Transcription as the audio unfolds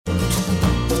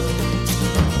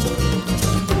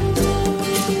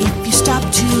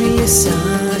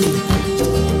listen,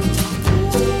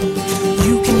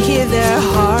 you can hear their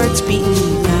hearts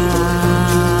beating loud.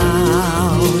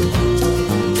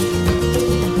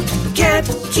 Can't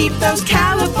keep those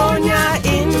California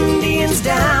Indians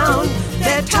down.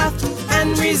 They're tough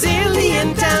and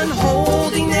resilient and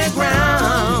holding their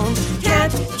ground.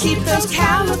 Can't keep those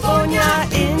California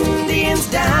Indians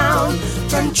down.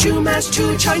 From Chumash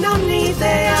to Choinoni,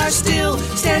 they are still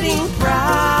standing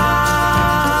proud.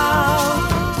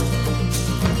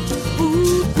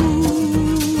 Ooh, ooh.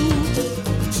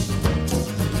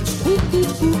 Ooh,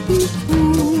 ooh,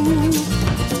 ooh.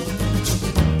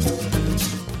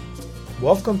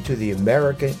 Welcome to the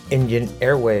American Indian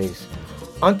Airways.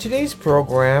 On today's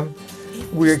program,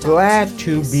 we're glad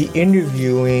to be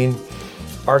interviewing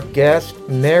our guest,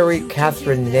 Mary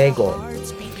Catherine Nagel.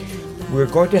 We're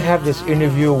going to have this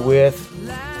interview with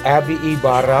Abby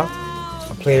Ibarra,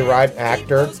 a playwright,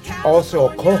 actor, also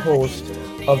a co-host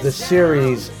of the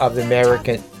series of the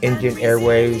American Indian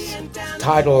Airways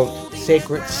titled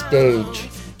Sacred Stage.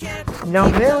 Now,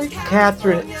 Mary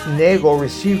Catherine Nagel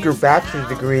received her bachelor's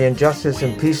degree in Justice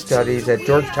and Peace Studies at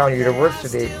Georgetown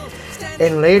University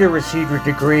and later received her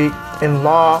degree in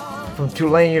law from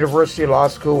Tulane University Law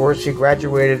School, where she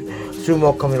graduated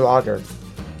summa cum laude.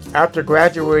 After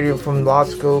graduating from law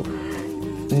school,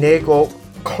 Nagel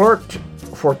clerked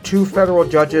for 2 federal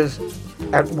judges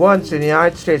at once in the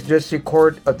United States District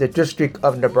Court of the District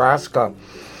of Nebraska.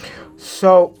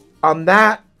 So on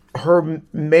that, her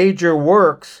major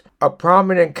works of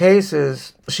prominent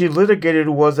cases she litigated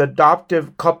was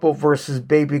Adoptive Couple versus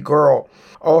Baby Girl,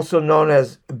 also known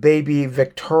as Baby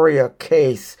Victoria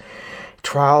case,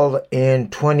 trial in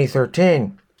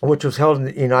 2013, which was held in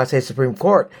the United States Supreme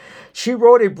Court. She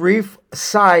wrote a brief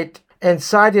cite and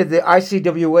cited the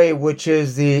ICWA, which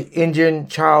is the Indian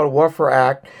Child Welfare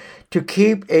Act, to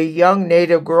keep a young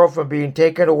Native girl from being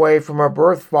taken away from her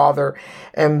birth father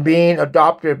and being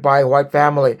adopted by a white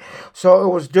family. So it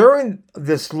was during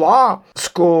this law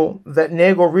school that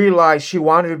Nagel realized she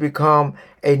wanted to become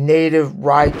a Native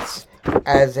rights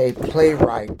as a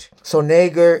playwright. So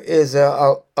Nagel is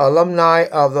an alumni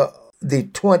of the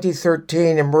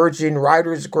 2013 Emerging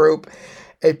Writers Group,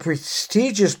 a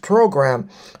prestigious program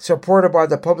supported by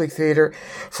the Public Theater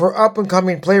for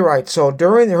up-and-coming playwrights. So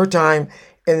during her time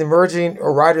in the Emerging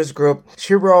Writers Group,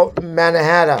 she wrote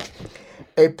Mannahatta,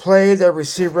 a play that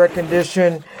received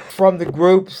recognition from the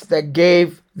groups that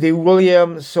gave the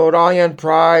William Sodalian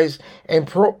Prize in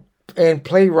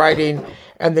Playwriting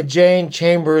and the Jane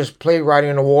Chambers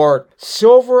Playwriting Award.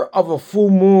 Silver of a Full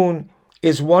Moon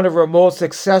is one of her most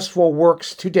successful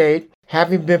works to date,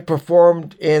 having been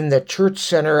performed in the Church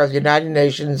Center of the United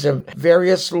Nations and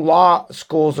various law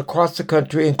schools across the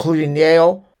country, including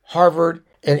Yale, Harvard,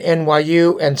 and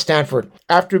NYU and Stanford.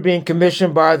 After being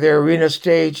commissioned by the Arena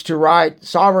Stage to write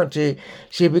Sovereignty,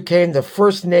 she became the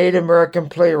first Native American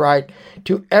playwright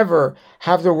to ever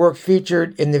have their work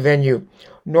featured in the venue,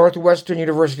 Northwestern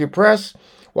University Press,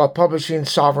 while publishing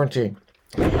Sovereignty.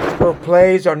 Her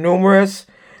plays are numerous.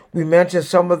 We mentioned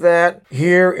some of that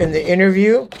here in the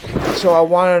interview. So I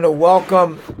wanted to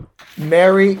welcome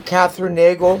Mary Catherine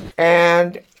Nagel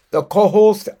and the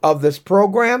co-host of this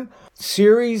program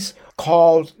series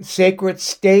called Sacred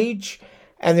Stage.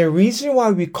 And the reason why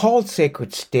we call it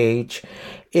Sacred Stage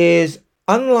is,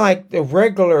 unlike the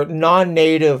regular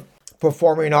non-native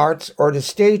performing arts or the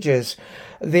stages,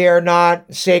 they are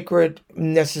not sacred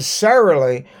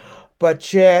necessarily,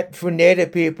 but yet for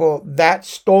Native people, that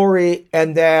story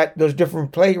and that those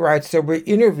different playwrights that we're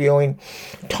interviewing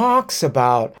talks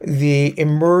about the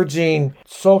emerging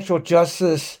social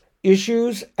justice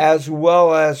issues as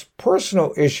well as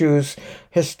personal issues,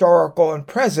 historical and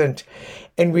present,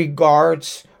 in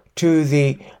regards to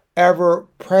the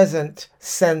ever-present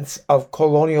sense of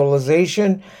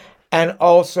colonialization and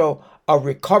also of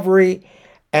recovery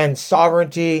and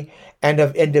sovereignty and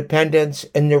of independence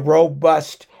in the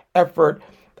robust effort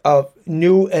of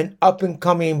new and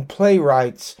up-and-coming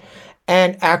playwrights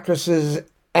and actresses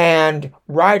and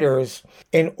writers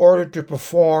in order to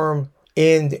perform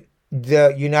in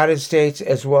the United States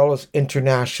as well as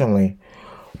internationally.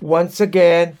 Once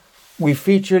again, we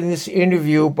featured in this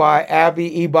interview by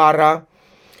Abby Ibarra,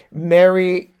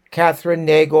 Mary Catherine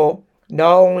Nagel.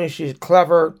 Not only is she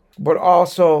clever, but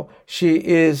also she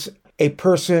is a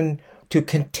person to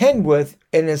contend with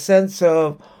in the sense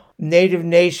of Native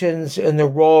nations and the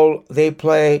role they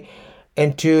play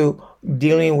into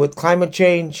dealing with climate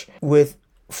change, with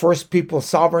First People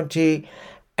sovereignty,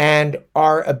 and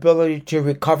our ability to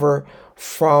recover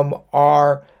from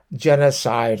our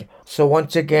genocide. So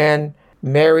once again,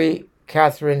 Mary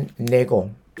Catherine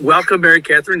Nagel. Welcome, Mary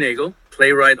Catherine Nagel,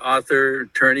 playwright, author,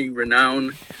 attorney,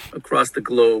 renowned across the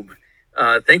globe.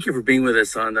 Thank you for being with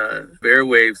us on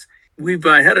Airwaves. We've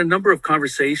had a number of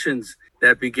conversations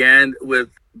that began with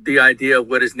the idea of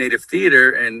what is Native theater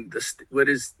and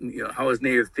how is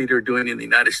Native theater doing in the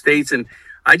United States. And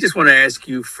I just want to ask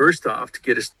you first off to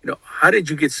get us, how did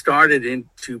you get started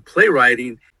into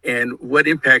playwriting and what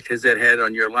impact has that had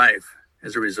on your life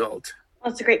as a result? Well,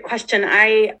 that's a great question.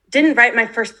 I didn't write my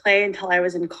first play until I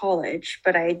was in college,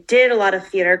 but I did a lot of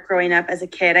theater growing up as a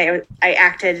kid. I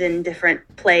acted in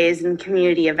different plays and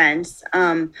community events.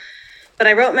 But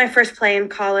I wrote my first play in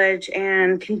college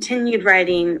and continued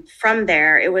writing from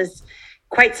there. It was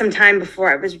quite some time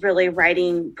before I was really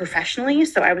writing professionally.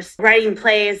 So I was writing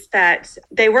plays that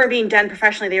they weren't being done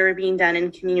professionally. They were being done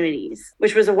in communities,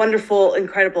 which was a wonderful,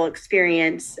 incredible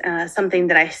experience, something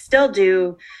that I still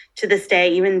do to this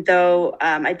day, even though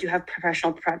I do have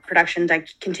professional productions. I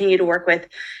continue to work with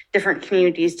different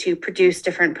communities to produce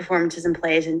different performances and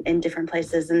plays in different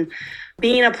places. And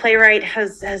being a playwright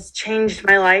has changed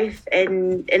my life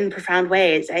in profound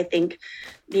ways. I think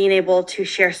being able to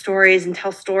share stories and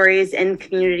tell stories in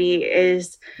community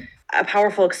is a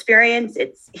powerful experience.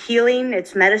 It's healing,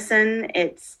 it's medicine,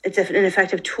 it's an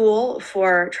effective tool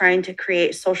for trying to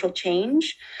create social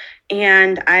change.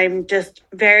 And I'm just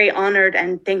very honored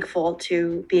and thankful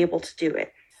to be able to do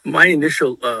it. My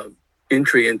initial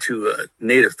entry into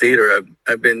Native theater,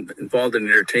 I've been involved in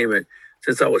entertainment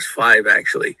since I was 5,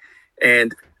 actually.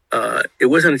 And it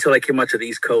wasn't until I came out to the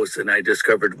East Coast and I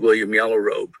discovered William Yellow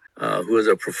Robe, who is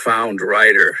a profound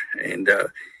writer. And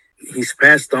he's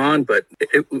passed on, but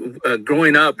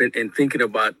growing up and thinking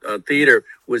about theater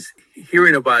was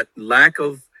hearing about lack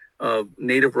of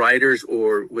Native writers,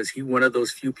 or was he one of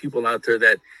those few people out there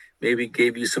that maybe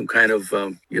gave you some kind of,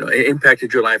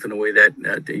 impacted your life in a way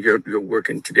that you're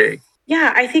working today?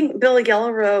 Yeah, I think Bill Yellow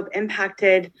Robe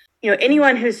impacted,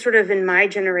 anyone who's sort of in my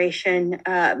generation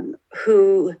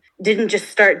who didn't just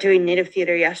start doing Native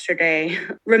theater yesterday.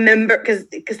 Remember, because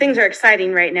things are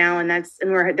exciting right now, and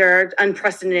there are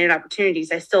unprecedented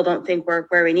opportunities. I still don't think we're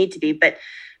where we need to be, but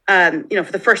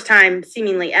for the first time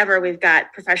seemingly ever, we've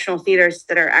got professional theaters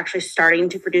that are actually starting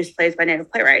to produce plays by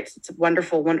Native playwrights. It's a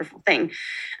wonderful, wonderful thing.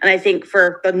 And I think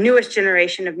for the newest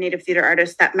generation of Native theater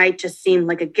artists, that might just seem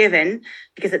like a given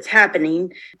because it's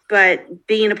happening. But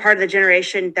being a part of the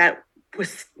generation that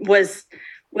was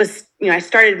I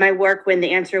started my work when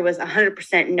the answer was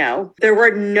 100% no. There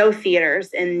were no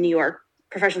theaters in New York,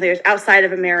 professional theaters outside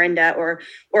of Amerinda or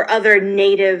other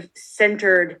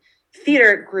Native-centered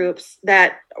theater groups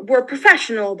that were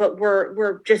professional, but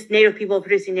were just Native people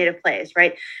producing Native plays,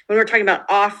 right? When we're talking about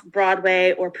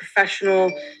off-Broadway or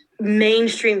professional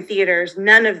mainstream theaters,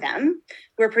 none of them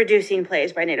were producing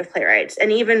plays by Native playwrights.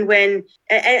 And even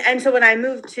so when I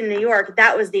moved to New York,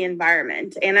 that was the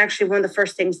environment. And actually one of the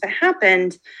first things that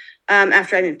happened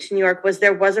after I moved to New York was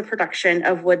there was a production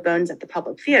of Wood Bones at the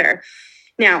Public Theater.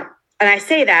 Now, and I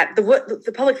say that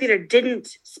the Public Theater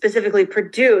didn't specifically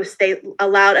produce, they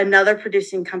allowed another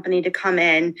producing company to come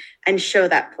in and show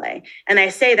that play. And I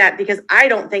say that because I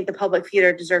don't think the Public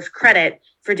Theater deserves credit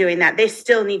for doing that. They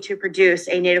still need to produce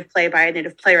a Native play by a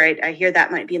Native playwright. I hear that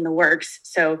might be in the works.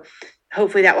 So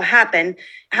hopefully that will happen.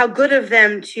 How good of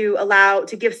them to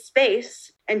give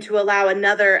space and to allow a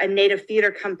Native theater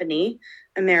company,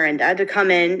 Amerinda, to come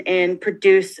in and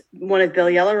produce one of Bill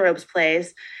Yellow Robe's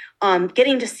plays.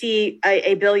 Getting to see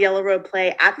a Bill Yellow Robe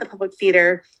play at the Public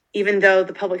Theater, even though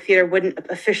the Public Theater wouldn't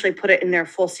officially put it in their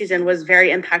full season, was very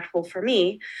impactful for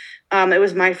me. It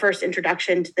was my first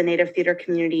introduction to the Native theater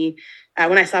community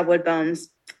when I saw Wood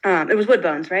Bones. It was Wood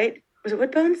Bones, right? Was it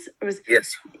Wood Bones?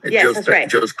 Yes. Yes, that's right.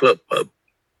 Joe's Club Pub.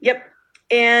 Yep.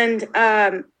 And,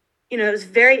 it was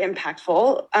very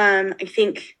impactful. I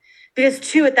think because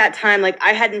too, at that time,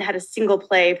 I hadn't had a single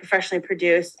play professionally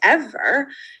produced ever,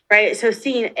 right? So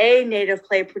seeing a Native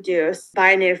play produced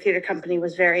by a Native theater company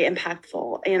was very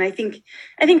impactful. And I think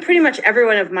pretty much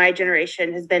everyone of my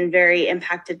generation has been very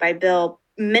impacted by Bill.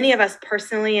 Many of us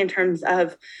personally, in terms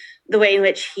of the way in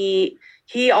which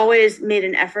he always made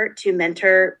an effort to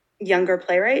mentor younger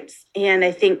playwrights. And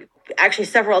I think actually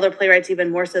several other playwrights, even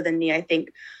more so than me, I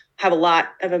think have a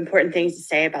lot of important things to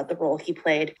say about the role he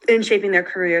played in shaping their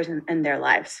careers and their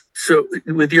lives. So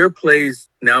with your plays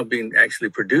now being actually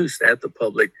produced at the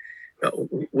Public,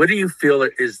 what do you feel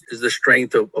is the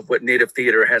strength of what Native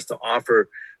theater has to offer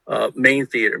main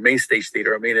stage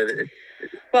theater? I mean,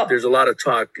 there's a lot of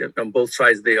talk on both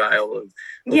sides of the aisle of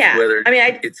whether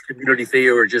it's community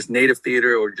theater or just Native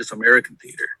theater or just American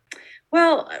theater.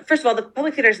 Well, first of all, the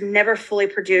Public Theater has never fully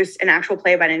produced an actual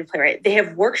play by a Native playwright. They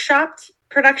have workshopped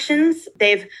productions.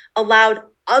 They've allowed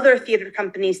other theater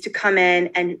companies to come in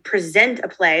and present a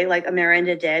play like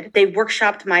Amerinda did. They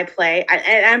workshopped my play.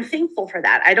 And I'm thankful for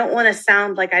that. I don't want to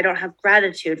sound like I don't have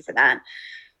gratitude for that.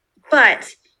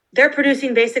 But they're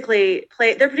producing plays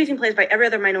by every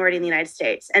other minority in the United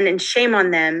States. And then shame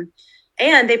on them.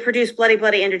 And they produced Bloody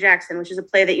Bloody Andrew Jackson, which is a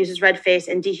play that uses red face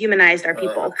and dehumanized our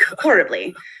people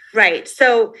horribly. Right.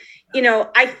 So,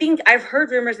 I think I've heard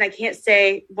rumors, and I can't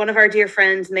say, one of our dear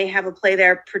friends may have a play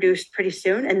there produced pretty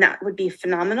soon, and that would be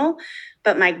phenomenal.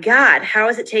 But my God, how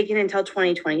is it taken until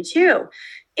 2022?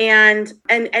 And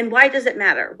why does it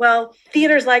matter? Well,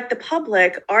 theaters like the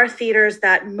Public are theaters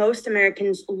that most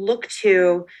Americans look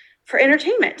to for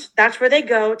entertainment. That's where they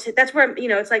go to. That's where,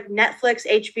 it's like Netflix,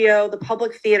 HBO, the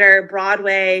Public Theater,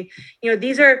 Broadway.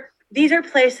 These are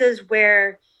places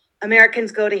where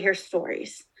Americans go to hear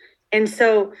stories. And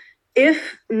so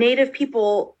if Native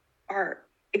people are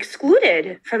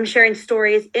excluded from sharing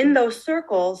stories in those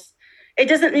circles, it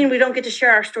doesn't mean we don't get to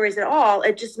share our stories at all.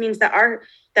 It just means that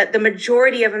the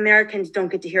majority of Americans don't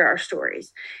get to hear our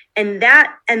stories. And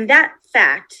that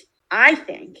fact, I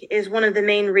think, is one of the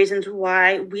main reasons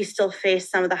why we still face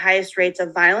some of the highest rates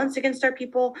of violence against our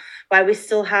people, why we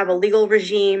still have a legal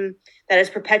regime that is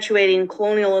perpetuating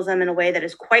colonialism in a way that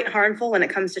is quite harmful when it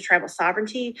comes to tribal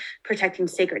sovereignty, protecting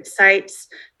sacred sites,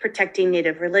 protecting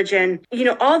Native religion.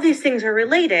 All these things are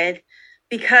related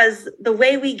because the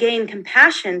way we gain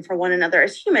compassion for one another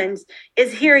as humans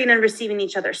is hearing and receiving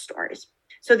each other's stories.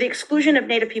 So the exclusion of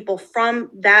Native people from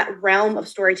that realm of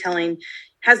storytelling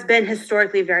has been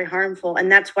historically very harmful. And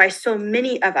that's why so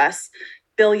many of us,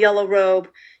 Bill Yellowrobe,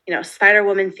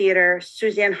 Spider-Woman Theater,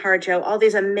 Suzanne Harjo, all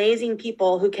these amazing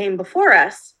people who came before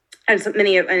us, and so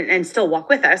many and still walk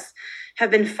with us,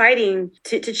 have been fighting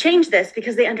to change this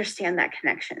because they understand that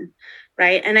connection,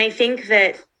 right? And I think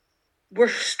that we're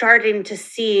starting to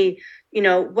see,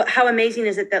 how amazing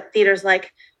is it that theaters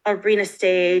like Arena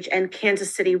Stage and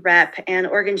Kansas City Rep and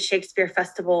Oregon Shakespeare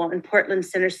Festival and Portland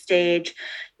Center Stage,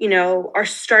 are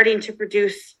starting to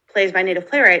produce plays by Native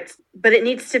playwrights, but it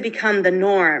needs to become the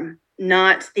norm,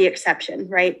 not the exception,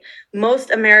 right? Most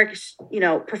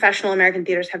professional American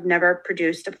theaters have never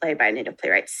produced a play by a Native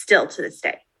playwright, still to this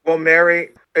day. Well, Mary,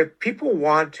 if people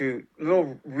want to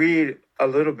read a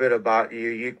little bit about you,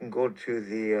 you can go to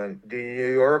the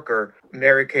New Yorker.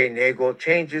 Mary Kay Nagle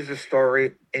changes the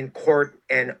story in court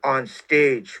and on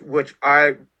stage, which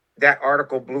that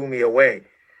article blew me away,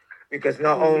 because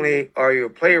not only are you a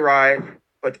playwright,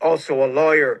 but also a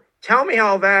lawyer. Tell me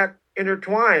how that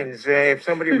intertwines. If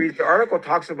somebody reads the article,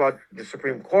 talks about the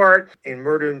Supreme Court and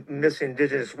murder missing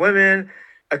Indigenous women,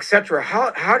 etc.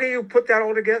 How do you put that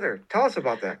all together? Tell us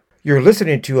about that. You're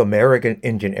listening to American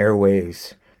Indian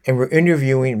Airways, and we're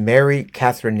interviewing Mary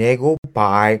Catherine Nagle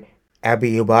by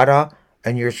Abby Ibarra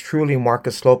and yours truly,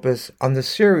 Marcus Lopez, on the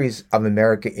series of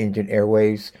American Indian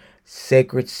Airways,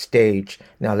 Sacred Stage.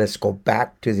 Now let's go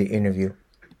back to the interview.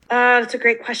 That's a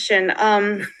great question.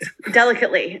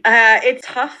 Delicately. It's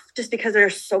tough just because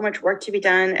there's so much work to be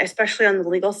done, especially on the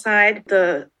legal side.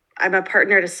 I'm a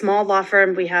partner at a small law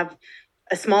firm. We have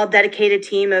a small dedicated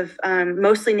team of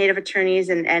mostly Native attorneys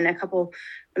and a couple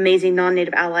amazing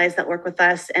non-Native allies that work with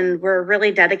us. And we're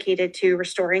really dedicated to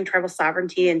restoring tribal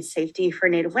sovereignty and safety for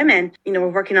Native women. We're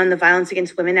working on the Violence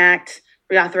Against Women Act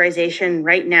reauthorization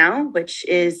right now, which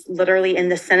is literally in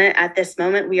the Senate at this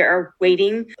moment. We are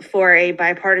waiting for a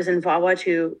bipartisan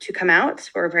VAWA to come out.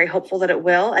 We're very hopeful that it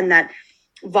will, and that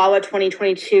VAWA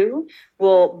 2022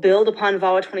 will build upon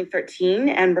VAWA 2013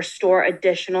 and restore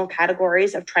additional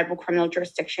categories of tribal criminal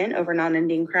jurisdiction over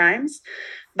non-Indian crimes.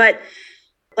 But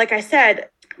like I said,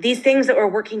 these things that we're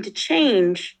working to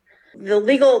change,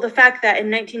 the fact that in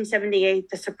 1978,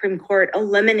 the Supreme Court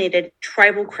eliminated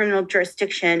tribal criminal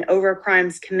jurisdiction over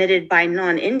crimes committed by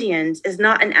non-Indians is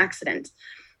not an accident.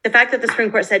 The fact that the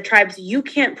Supreme Court said, tribes, you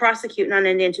can't prosecute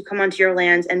non-Indians who come onto your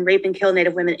lands and rape and kill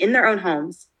Native women in their own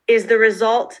homes is the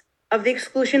result of the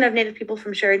exclusion of Native people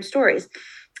from sharing stories.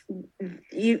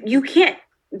 You can't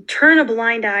turn a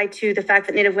blind eye to the fact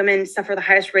that Native women suffer the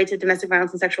highest rates of domestic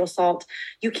violence and sexual assault.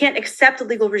 You can't accept a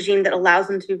legal regime that allows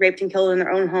them to be raped and killed in their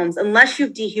own homes unless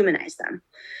you've dehumanized them.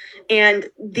 And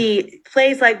the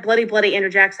plays like Bloody Bloody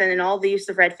Andrew Jackson and all the use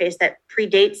of red face that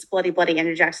predates Bloody Bloody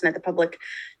Andrew Jackson at the Public,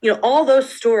 all those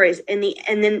stories and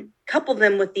then couple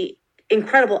them with the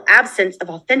incredible absence of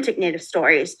authentic Native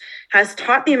stories has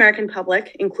taught the American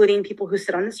public, including people who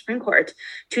sit on the Supreme Court,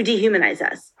 to dehumanize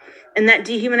us. And that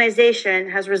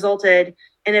dehumanization has resulted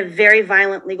in a very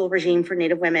violent legal regime for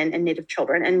Native women and Native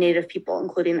children and Native people,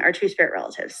 including our two-spirit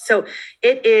relatives. So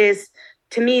it is,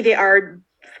 to me, they are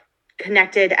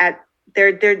connected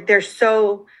they're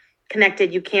so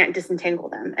connected. You can't disentangle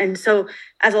them. And so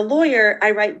as a lawyer,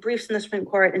 I write briefs in the Supreme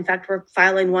Court. In fact, we're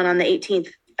filing one on the 18th,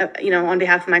 on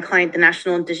behalf of my client, the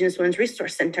National Indigenous Women's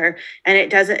Resource Center. And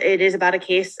it is about a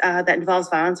case that involves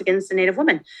violence against a Native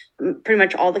woman. Pretty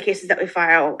much all the cases that we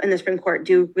file in the Supreme Court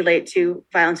do relate to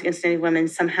violence against Native women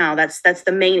somehow. That's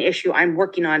the main issue I'm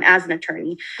working on as an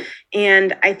attorney.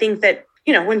 And I think that,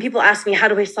 when people ask me, how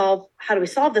do we solve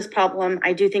this problem?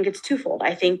 I do think it's twofold.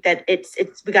 I think that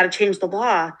we got to change the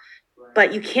law,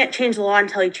 but you can't change the law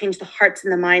until you change the hearts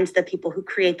and the minds of the people who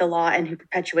create the law and who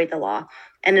perpetuate the law.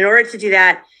 And in order to do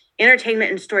that,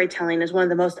 entertainment and storytelling is one of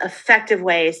the most effective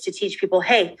ways to teach people,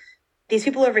 hey, these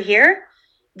people over here,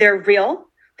 they're real,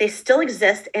 they still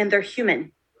exist, and they're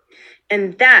human.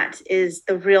 And that is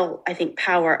the real, I think,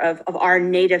 power of our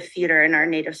native theater and our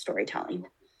native storytelling.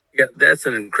 Yeah, that's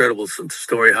an incredible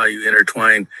story, how you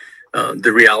intertwine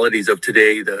the realities of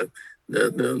today, the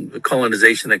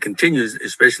colonization that continues,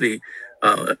 especially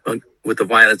with the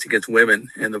Violence Against Women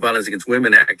and the Violence Against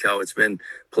Women Act, how it's been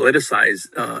politicized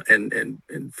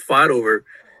and fought over.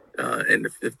 And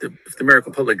if the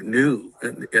American public knew,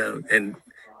 and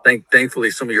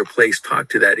thankfully some of your plays talk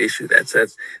to that issue,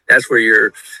 that's where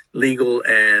your legal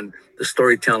and the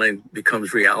storytelling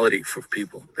becomes reality for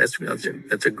people. That's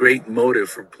a great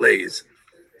motive for plays.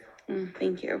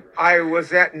 Thank you. I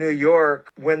was at New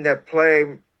York when that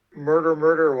play Murder,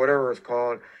 or whatever it's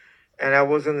called, and I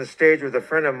was on the stage with a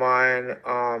friend of mine.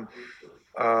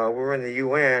 We were in the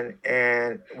UN,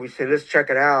 and we said, let's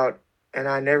check it out. And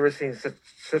I never seen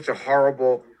such a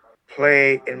horrible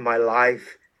play in my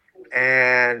life.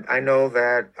 And I know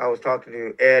that I was talking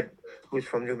to Ed, who's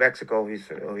from New Mexico. We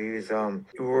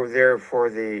were there for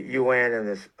the UN and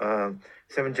this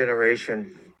 7th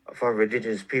generation from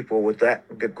indigenous people, with that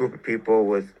group of people,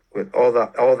 with all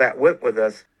that went with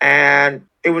us. And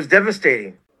it was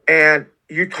devastating. And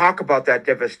you talk about that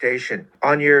devastation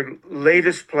on your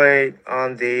latest play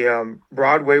on the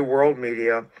Broadway World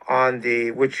Media,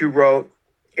 which you wrote,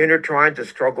 intertwined the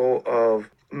struggle of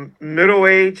the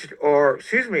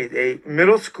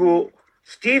middle school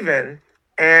Stephen.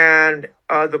 And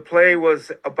the play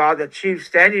was about the Chief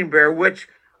Standing Bear, which,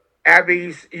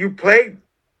 Abby, you played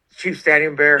Chief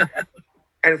Standing Bear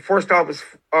and forced off his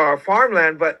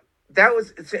farmland. But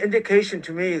it's an indication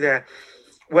to me that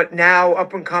what now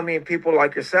up and coming people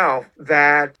like yourself,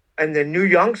 and the new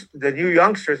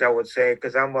youngsters, I would say,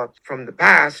 because I'm from the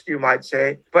past, you might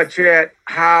say, but yet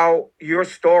how your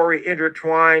story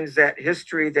intertwines that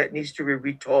history that needs to be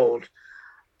retold.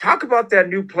 Talk about that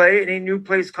new play. Any new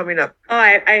plays coming up? Oh,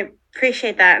 I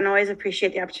appreciate that, and always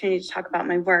appreciate the opportunity to talk about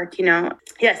my work.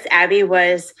 Yes, Abby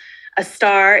was a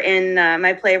star in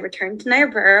my play Return to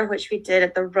Niobrara, which we did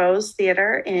at the Rose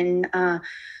Theater in,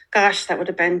 that would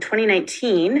have been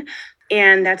 2019.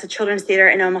 And that's a children's theater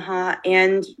in Omaha.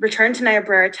 And Return to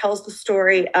Niobrara tells the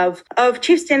story of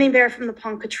Chief Standing Bear from the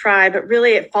Ponca tribe, but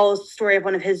really it follows the story of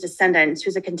one of his descendants,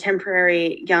 who's a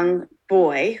contemporary young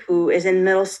boy who is in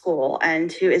middle school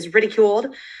and who is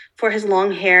ridiculed for his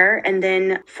long hair, and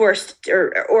then forced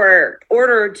or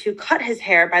ordered to cut his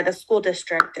hair by the school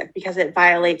district because it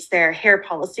violates their hair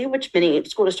policy, which many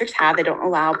school districts have. They don't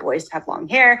allow boys to have long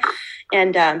hair.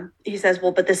 And he says,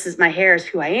 well, but this is my hair, is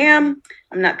who I am.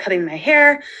 I'm not cutting my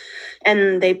hair.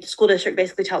 And the school district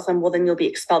basically tells him, well, then you'll be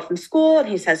expelled from school. And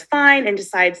he says, fine, and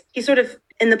decides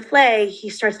in the play, he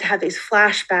starts to have these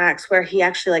flashbacks where he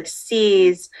actually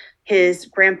sees his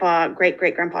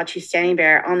great-great-grandpa, Chief Standing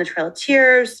Bear, on the Trail of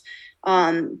Tears,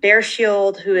 Bear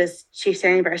Shield, who is Chief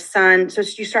Standing Bear's son. So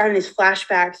you start having these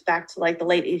flashbacks back to the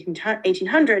late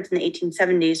 1800s and the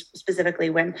 1870s, specifically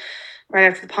when, right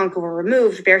after the Ponca were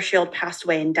removed, Bear Shield passed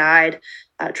away and died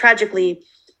tragically.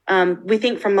 We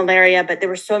think from malaria, but there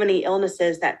were so many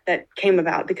illnesses that came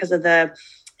about because of the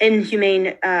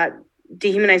inhumane,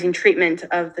 dehumanizing treatment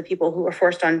of the people who were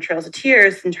forced on Trails of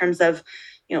Tears in terms of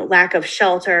lack of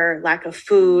shelter, lack of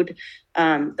food,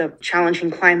 the challenging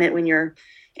climate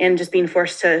and just being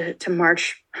forced to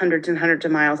march hundreds and hundreds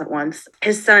of miles at once.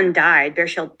 His son died, Bear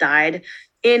Shield died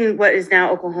in what is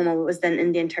now Oklahoma, what was then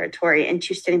Indian Territory. And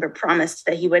Chief Standing Bear promised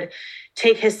that he would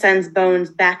take his son's bones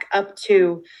back up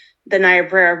to the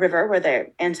Niobrara River, where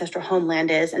their ancestral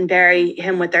homeland is, and bury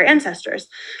him with their ancestors.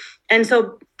 And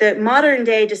so the modern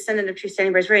day descendant of Chief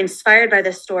Standing Bear is very inspired by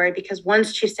this story, because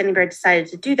once Chief Standing Bear decided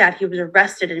to do that, he was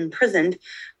arrested and imprisoned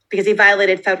because he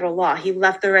violated federal law. He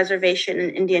left the reservation in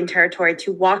Indian Territory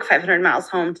to walk 500 miles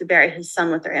home to bury his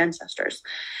son with their ancestors.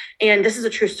 And this is a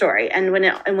true story. And when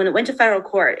it went to federal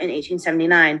court in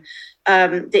 1879,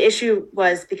 the issue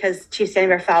was because Chief Standing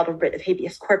Bear filed a writ of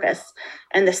habeas corpus,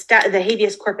 and the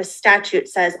habeas corpus statute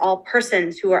says all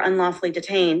persons who are unlawfully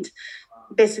detained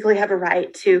basically have a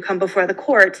right to come before the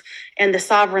court, and the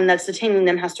sovereign that's detaining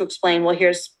them has to explain, well,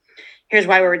 here's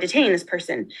why we're detaining this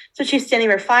person. So Chief Standing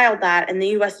Bear filed that, and the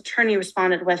U.S. attorney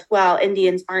responded with, well,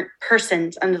 Indians aren't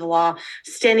persons under the law.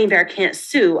 Standing Bear can't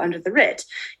sue under the writ.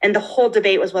 And the whole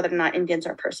debate was whether or not Indians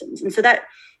are persons. And so that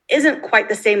isn't quite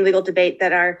the same legal debate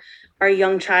that our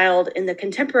young child in the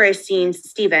contemporary scene,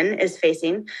 Stephen, is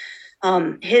facing.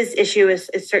 His issue is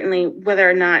certainly whether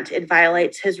or not it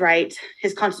violates his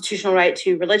constitutional right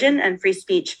to religion and free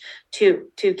speech to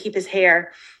keep his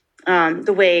hair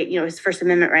the way, his First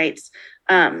Amendment rights,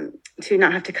 to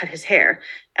not have to cut his hair.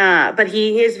 But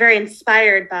he is very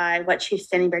inspired by what Chief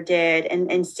Standing Bear did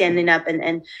and standing up.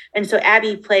 And so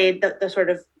Abby played the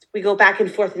sort of, we go back and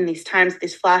forth in these times,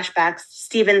 these flashbacks,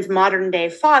 Stephen's modern day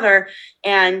father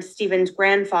and Stephen's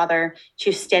grandfather,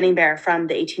 Chief Standing Bear from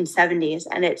the 1870s.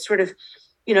 And it sort of,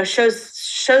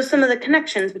 shows some of the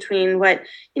connections between what,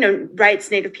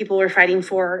 rights Native people were fighting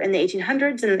for in the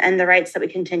 1800s and the rights that we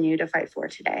continue to fight for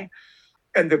today.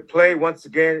 And the play, once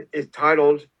again, is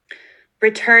titled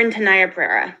Return to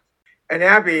Niobrara. And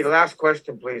Abby, last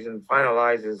question, please, and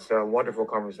finalize this wonderful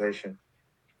conversation.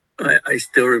 I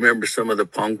still remember some of the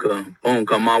ponka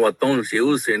mawaton si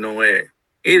use no e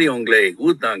iri ongle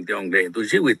utang de ongle tu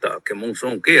jiwita ke mon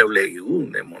son ke able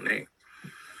un de monet.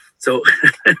 So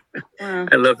wow.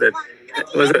 I love that.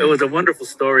 It was a wonderful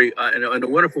story and a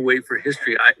wonderful way for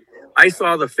history. I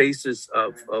saw the faces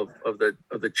of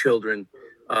the children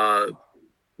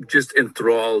just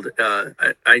enthralled.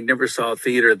 I never saw a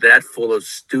theater that full of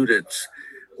students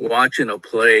watching a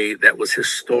play that was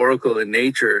historical in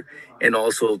nature and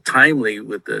also timely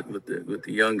with the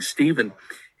young Stephen.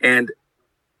 And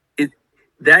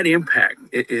that impact,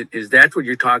 is that what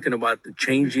you're talking about, the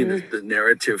changing the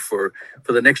narrative for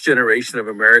the next generation of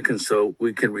Americans, so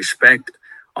we can respect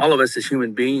all of us as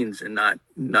human beings and not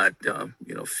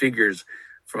figures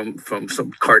from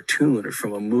some cartoon or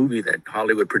from a movie that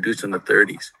Hollywood produced in the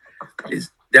 30s.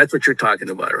 That's what you're talking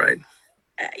about, right?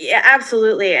 Yeah,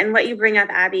 absolutely. And what you bring up,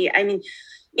 Abby, I mean,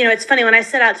 it's funny, when I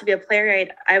set out to be a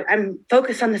playwright, I'm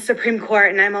focused on the Supreme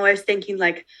Court, and I'm always thinking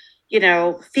like,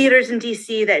 theaters in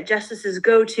DC that justices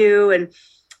go to, and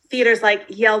theaters like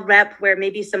Yale Rep, where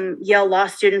maybe some Yale law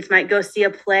students might go see a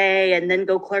play and then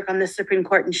go clerk on the Supreme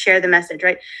Court and share the message,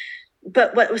 right?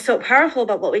 But what was so powerful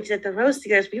about what we did at the Rose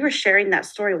Theater is we were sharing that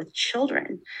story with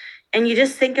children. And you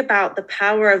just think about the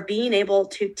power of being able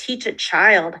to teach a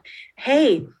child,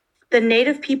 hey, the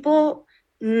Native people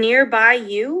nearby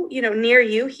you, near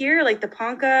you here, like the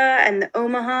Ponca and the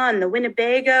Omaha and the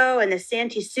Winnebago and the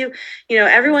Santee Sioux,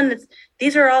 everyone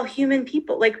these are all human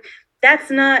people. Like,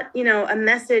 that's not, a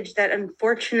message that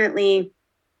unfortunately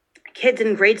kids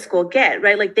in grade school get,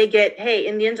 right? Like, they get, hey,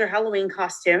 Indians are Halloween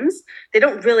costumes. They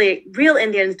don't real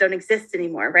Indians don't exist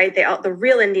anymore, right? The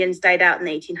real Indians died out in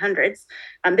the 1800s.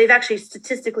 They've actually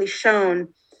statistically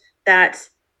shown that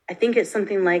I think it's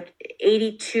something like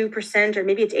 82% or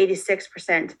maybe it's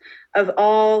 86% of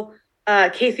all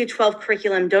K through 12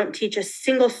 curriculum don't teach a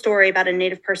single story about a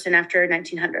Native person after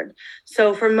 1900.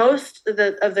 So for most of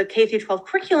the K through 12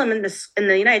 curriculum in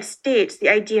the United States, the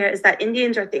idea is that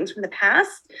Indians are things from the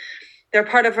past. They're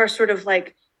part of our sort of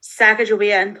like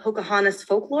Sacagawea and Pocahontas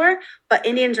folklore, but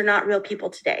Indians are not real people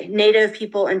today. Native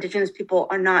people, indigenous people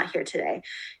are not here today.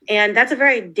 And that's a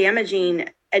very damaging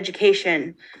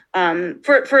education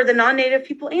for the non-Native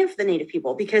people and for the Native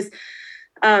people, because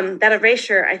that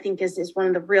erasure, I think, is one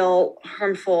of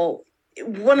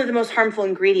the most harmful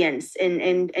ingredients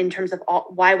in terms of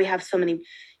why we have so many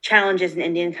challenges in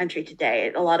Indian country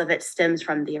today. A lot of it stems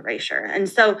from the erasure. And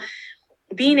so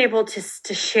being able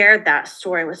to share that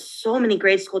story with so many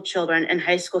grade school children and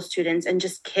high school students and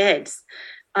just kids,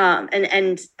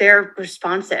 and their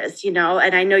responses, and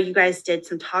I know you guys did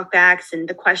some talkbacks and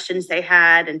the questions they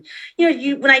had, and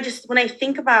when I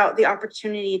think about the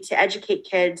opportunity to educate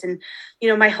kids, and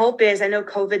my hope is, I know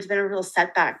COVID's been a real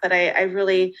setback, but I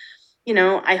really,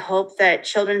 I hope that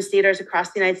children's theaters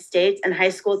across the United States and high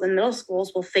schools and middle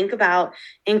schools will think about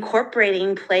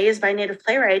incorporating plays by Native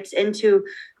playwrights into,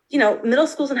 middle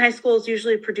schools and high schools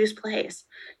usually produce plays,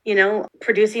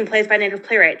 producing plays by Native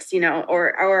playwrights,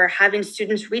 or having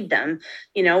students read them,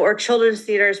 or children's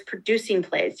theaters producing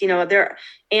plays,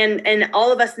 and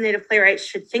all of us Native playwrights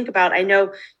should think about, I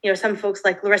know, some folks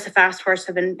like Larissa Fasthorse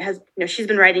she's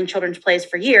been writing children's plays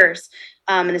for years,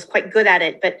 and is quite good at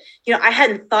it. But, I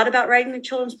hadn't thought about writing a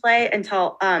children's play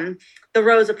until the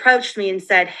Rose approached me and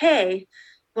said, hey,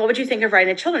 what would you think of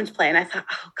writing a children's play? And I thought,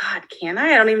 oh God, can I?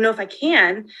 I don't even know if I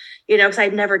can, because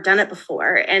I'd never done it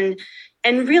before. And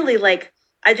really, like,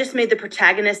 I just made the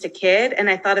protagonist a kid. And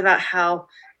I thought about how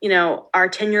our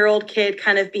 10-year-old kid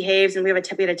kind of behaves, and we had a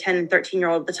 10 and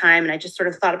 13-year-old at the time. And I just sort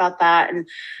of thought about that.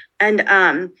 And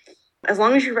as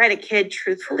long as you write a kid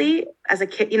truthfully as a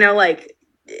kid, like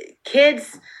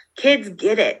kids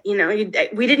get it,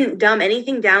 we didn't dumb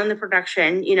anything down in the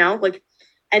production,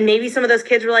 and maybe some of those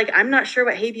kids were like, I'm not sure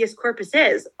what habeas corpus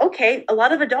is. Okay. A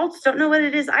lot of adults don't know what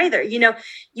it is either. As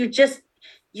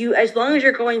long as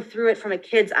you're going through it from a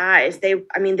kid's eyes, they're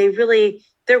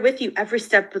with you every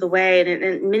step of the way. And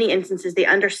in many instances, they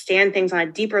understand things on a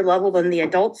deeper level than the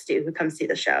adults do who come see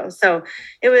the show. So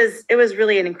it was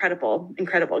really an incredible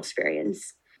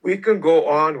experience. We can go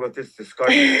on with this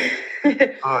discussion.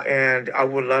 And I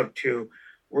would love to,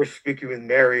 we're speaking with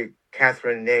Mary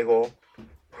Catherine Nagle,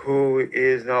 who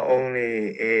is not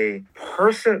only a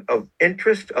person of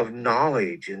interest, of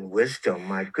knowledge and wisdom.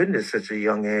 My goodness, at a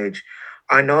young age.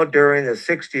 I know during the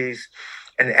 60s,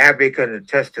 and Abby can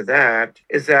attest to that,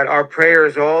 is that our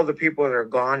prayers, all the people that are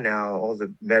gone now, all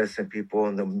the medicine people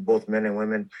and both men and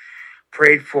women,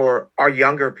 prayed for our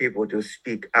younger people to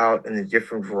speak out in a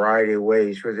different variety of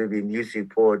ways, whether it be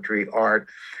music, poetry, art,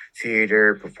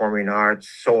 theater, performing arts,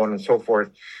 so on and so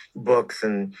forth, books.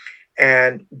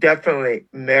 And definitely,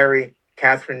 Mary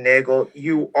Catherine Nagle,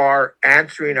 you are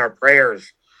answering our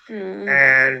prayers.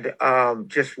 And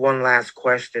just one last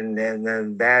question, and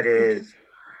then that is,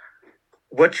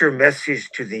 what's your message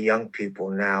to the young people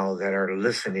now that are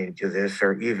listening to this,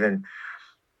 or even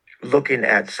looking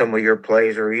at some of your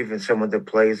plays, or even some of the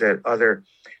plays that other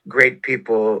great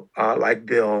people like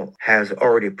Bill has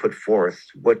already put forth?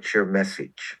 What's your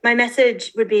message? My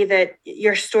message would be that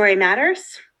your story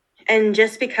matters. And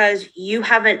just because you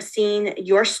haven't seen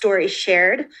your story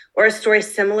shared, or a story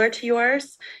similar to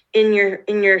yours in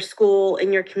your school,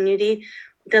 in your community,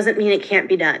 doesn't mean it can't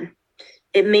be done.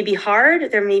 It may be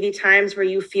hard. There may be times where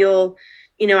you feel,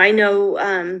 I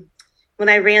know when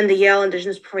I ran the Yale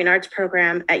Indigenous Performing Arts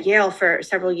program at Yale for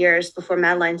several years before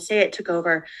Madeline Sayet took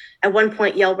over, at one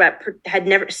point Yale Rep had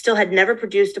never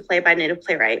produced a play by a Native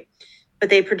playwright, but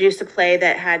they produced a play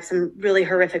that had some really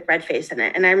horrific redface in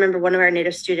it. And I remember one of our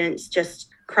Native students just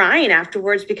crying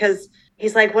afterwards, because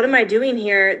he's like, what am I doing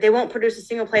here? They won't produce a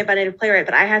single play by a Native playwright,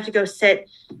 but I have to go sit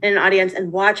in an audience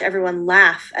and watch everyone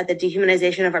laugh at the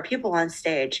dehumanization of our people on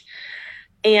stage.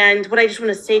 And what I just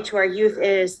want to say to our youth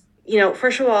is,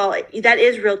 first of all, that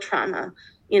is real trauma.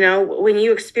 When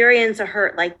you experience a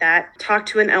hurt like that, talk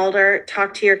to an elder,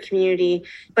 talk to your community,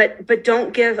 but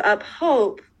don't give up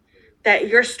hope that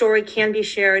your story can be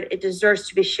shared. It deserves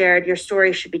to be shared. Your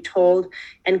story should be told,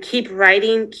 and keep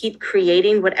writing, keep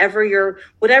creating, however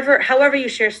you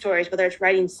share stories, whether it's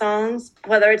writing songs,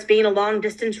 whether it's being a long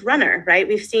distance runner, right?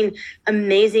 We've seen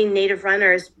amazing Native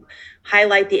runners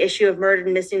highlight the issue of murdered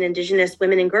and missing Indigenous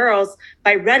women and girls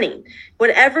by running.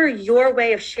 Whatever your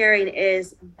way of sharing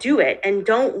is, do it. And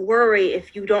don't worry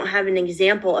if you don't have an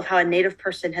example of how a Native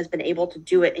person has been able to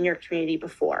do it in your community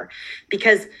before,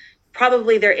 because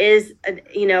probably there is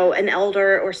an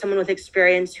elder or someone with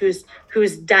experience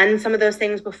who's done some of those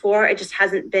things before. It just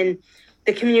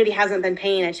the community hasn't been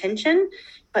paying attention,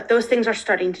 but those things are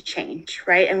starting to change,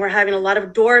 right? And we're having a lot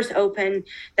of doors open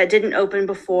that didn't open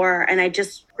before. And I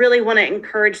just really want to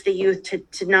encourage the youth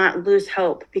to not lose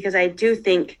hope, because I do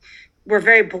think we're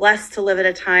very blessed to live at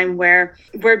a time where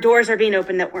doors are being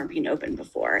opened that weren't being opened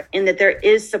before, and that there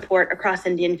is support across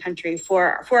Indian country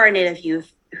for our Native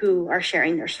youth who are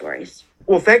sharing their stories.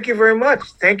 Well, thank you very much.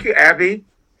 Thank you, Abby,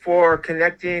 for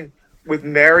connecting with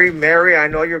Mary. Mary, I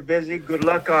know you're busy. Good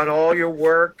luck on all your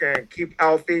work, and keep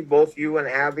healthy, both you and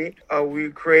Abby.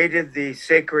 We created the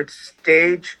Sacred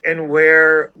Stage, and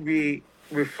where we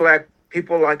reflect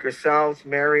people like yourselves,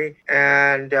 Mary,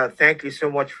 and thank you so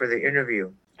much for the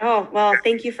interview. Oh, well,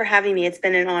 thank you for having me. It's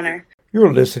been an honor.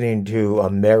 You're listening to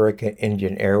American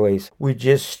Indian Airways. We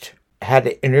just had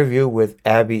an interview with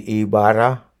Abby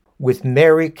Ibarra with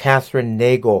Mary Catherine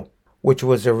Nagle, which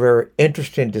was a very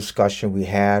interesting discussion we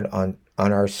had on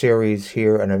our series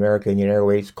here on American Indian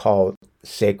Airways called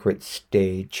Sacred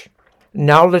Stage.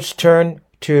 Now let's turn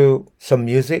to some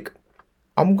music.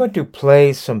 I'm going to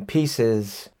play some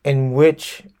pieces in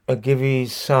which I'll give you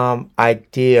some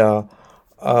idea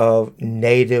of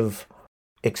Native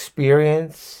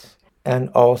experience and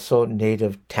also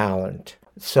Native talent.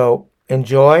 So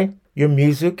enjoy your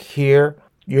music here.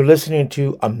 You're listening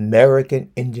to American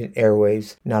Indian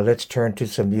Airways. Now let's turn to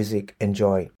some music.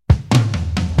 Enjoy.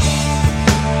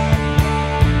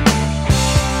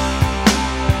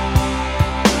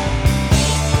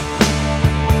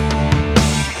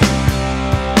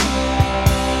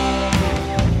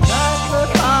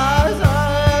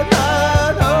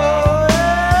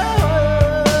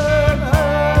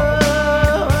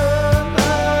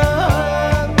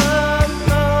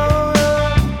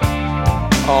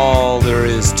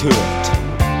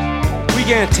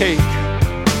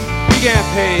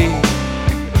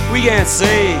 we can't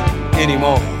say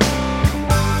anymore.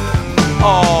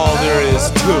 All there is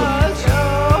to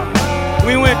it.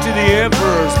 We went to the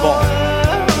Emperor's ball.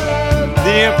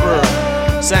 The Emperor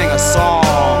sang a song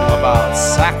about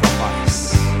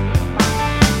sacrifice.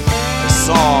 A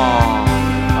song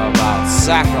about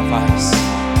sacrifice.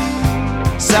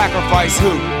 Sacrifice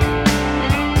who?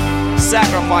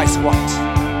 Sacrifice what?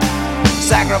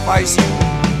 Sacrifice you.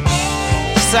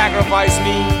 Sacrifice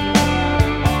me.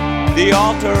 The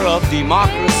altar of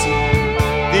democracy.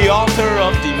 The altar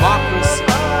of democracy.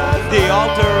 The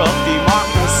altar of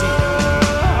democracy.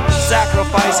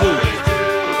 Sacrifice who?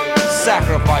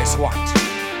 Sacrifice what?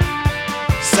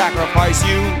 Sacrifice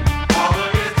you.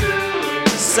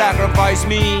 Sacrifice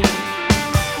me.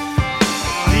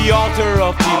 The altar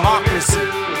of democracy.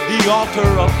 The altar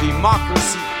of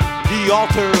democracy. The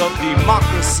altar of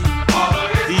democracy.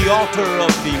 The altar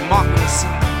of democracy.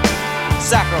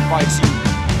 Sacrifice you.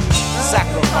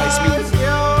 Sacrifice me.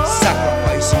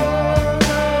 Sacrifice you.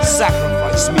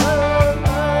 Sacrifice me.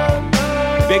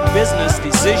 Big business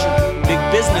decision. Big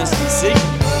business decision.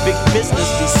 Big business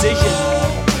decision.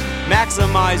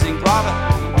 Maximizing profit.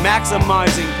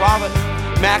 Maximizing profit.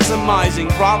 Maximizing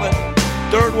profit.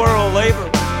 Third world labor.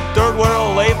 Third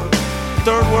world labor.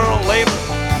 Third world labor.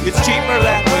 It's cheaper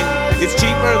that way. It's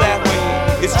cheaper that way.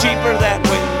 It's cheaper that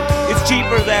way. It's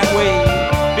cheaper that way.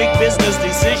 Big business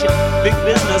decision. Big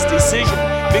business decision.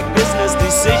 Big business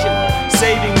decision.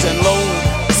 Savings and loan.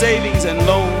 Savings and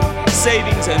loan.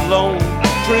 Savings and loan.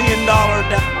 $1 trillion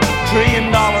debt. $1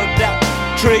 trillion debt.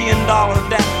 $1 trillion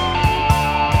debt.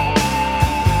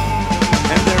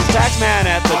 And there's taxman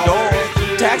at the door.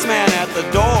 Taxman at the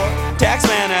door.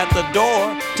 Taxman at the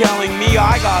door. Telling me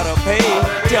I gotta pay.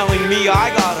 Telling me I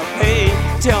gotta pay.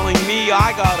 Telling me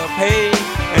I gotta pay.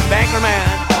 And bankerman,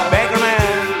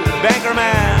 bankerman,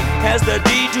 bankerman has the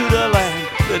deed to the land.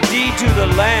 The deed to the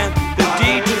land. The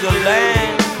deed to the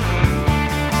land.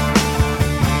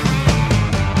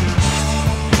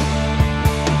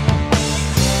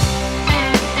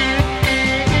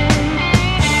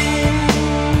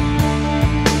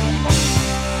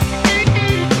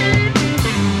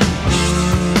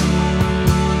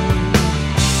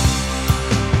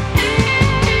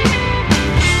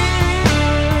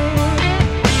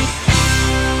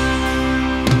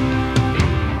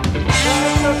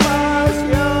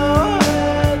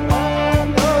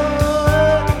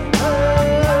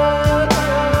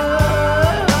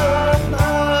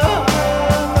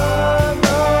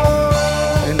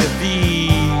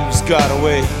 Got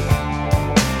away,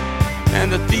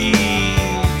 and the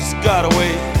thieves got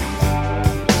away,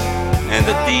 and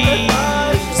the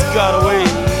thieves got away.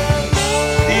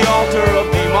 The altar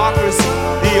of democracy,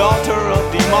 the altar of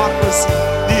democracy,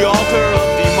 the altar of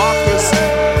democracy.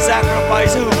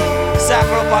 Sacrifice who?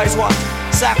 Sacrifice what?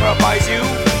 Sacrifice you,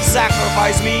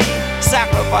 sacrifice me,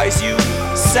 sacrifice you,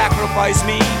 sacrifice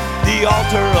me. The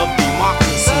altar of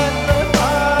democracy.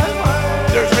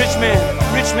 There's rich man,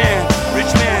 rich man,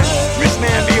 rich man, rich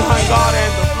man behind God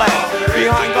and the flag,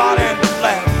 behind God and the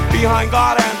flag, behind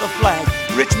God and the flag.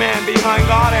 Rich man behind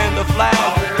God and the flag,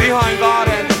 behind God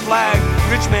and the flag.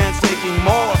 Rich man's taking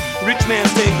more, rich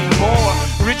man's taking more,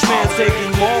 rich man's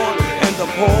taking more, and the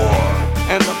poor,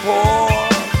 and the poor,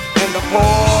 and the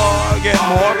poor get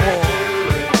more poor,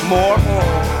 more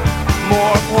poor,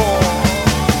 more poor,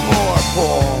 more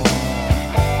poor.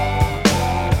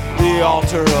 The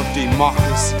altar of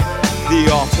democracy, the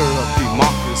altar of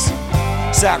democracy.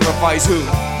 Sacrifice who?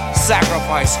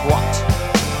 Sacrifice what?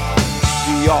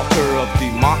 The altar of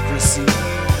democracy.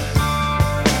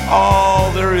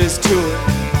 All there is to it.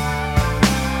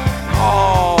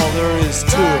 All there is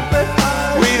to it.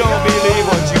 We don't believe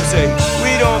what you say.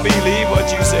 We don't believe what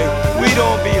you say. We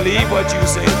don't believe what you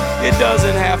say. It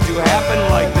doesn't have to happen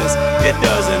like this. It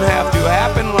doesn't have to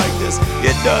happen like this.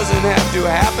 It doesn't have to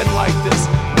happen like this.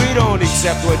 We don't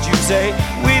accept what you say.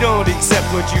 We don't accept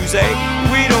what you say.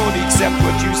 We don't accept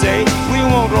what you say. We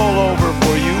won't roll over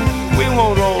for you. We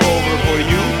won't roll over for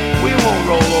you. We won't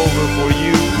roll over for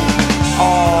you.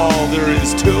 All there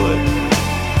is to it.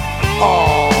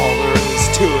 All there is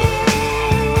to it.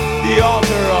 The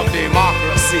altar of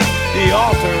democracy. The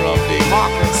altar of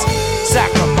democracy.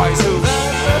 Sacrifice who?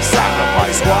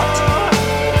 Sacrifice what?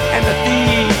 And the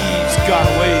thieves got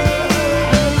away.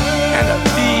 And the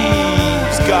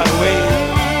thieves got away.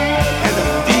 And the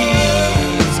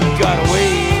thieves got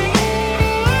away.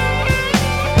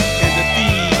 And the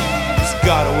thieves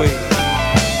got away.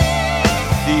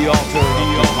 The altar of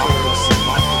democracy.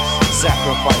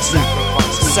 Sacrifice,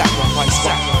 sacrifice, sacrifice,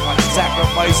 sacrifice,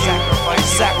 sacrifice, sacrifice,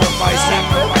 sacrifice,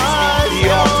 sacrifice. The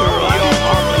altar of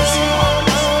democracy.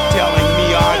 Telling me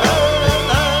I gotta,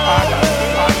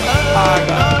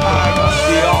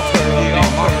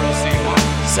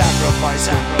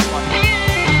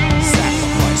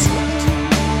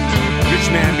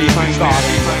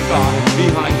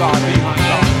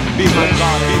 behind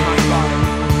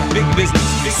bars, big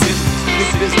business decisions,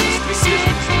 big business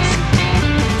decisions.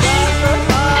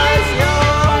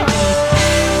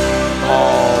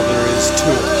 All there is to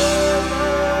it.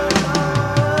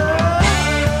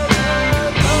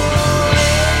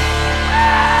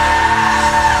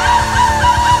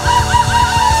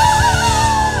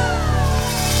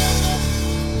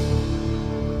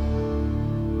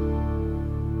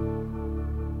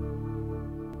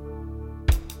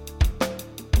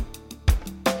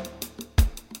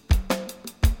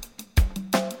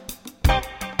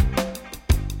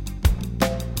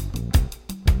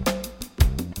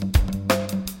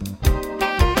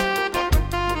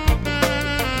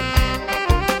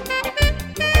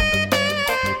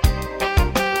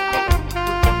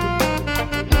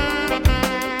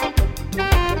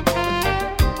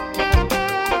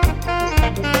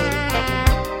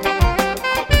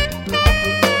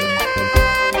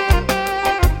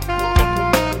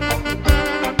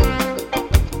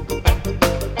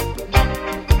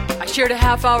 Shared a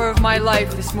half hour of my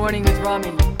life this morning with Rami,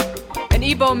 an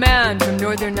Igbo man from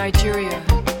northern Nigeria,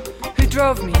 who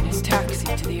drove me in his taxi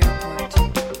to the airport.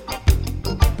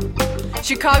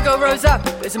 Chicago rose up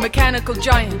as a mechanical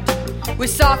giant, with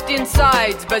soft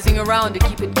insides buzzing around to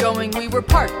keep it going. We were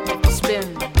part of the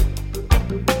spin.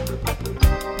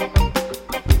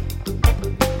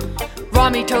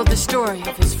 Rami told the story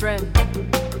of his friend,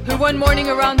 who one morning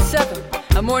around 7,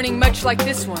 a morning much like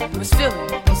this one, was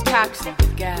filling his taxi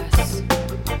with gas.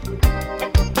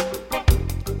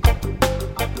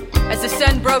 As the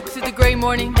sun broke through the gray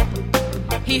morning,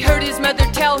 he heard his mother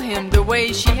tell him the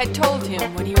ways she had told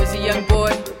him when he was a young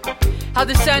boy, how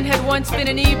the son had once been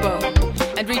an Igbo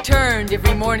and returned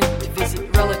every morning to visit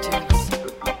relatives.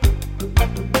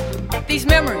 These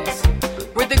memories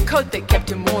were the coat that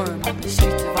kept him warm on the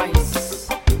streets of ice.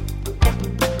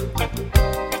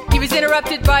 He was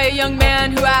interrupted by a young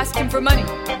man who asked him for money.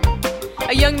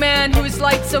 A young man who was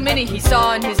like so many he saw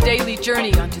on his daily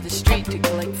journey onto the street to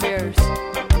collect fares.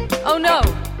 "Oh no,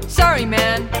 sorry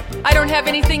man, I don't have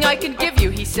anything I can give you,"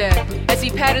 he said, as he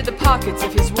patted the pockets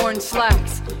of his worn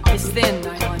slacks, his thin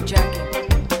nylon jacket.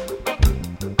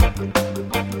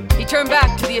 He turned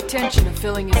back to the attention of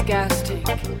filling his gas tank.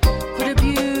 What a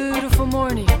beautiful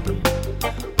morning,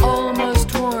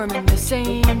 almost warm in the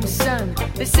same sun,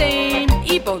 the same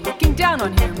Igbo looking down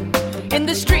on him in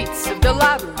the streets of the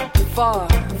labyrinth, far,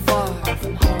 far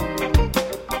from home.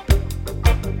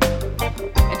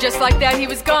 And just like that, he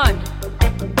was gone.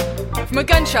 From a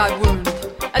gunshot wound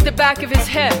at the back of his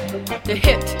head, the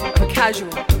hit of a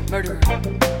casual murderer.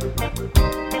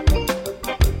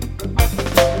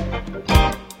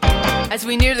 As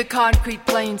we near the concrete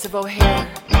plains of O'Hare,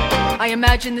 I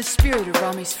imagine the spirit of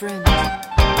Rami's friend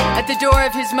at the door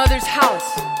of his mother's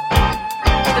house,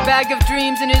 the bag of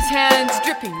dreams in his hands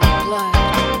dripping with blood.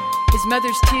 His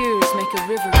mother's tears make a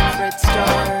river of red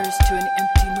stars to an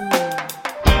empty moon.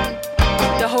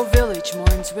 The whole village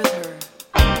mourns with her.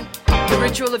 The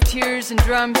ritual of tears and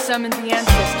drums summon the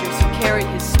ancestors who carry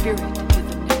his spirit into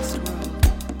the next world.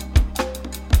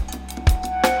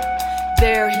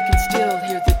 There he can still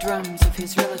hear the drums of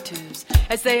his relatives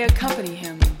as they accompany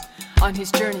him on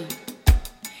his journey.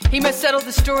 He must settle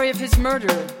the story of his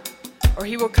murder, or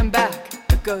he will come back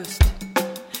a ghost.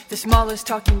 The smallest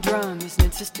talking drum is an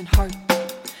insistent heart,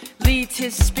 leads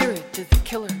his spirit to the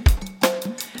killer.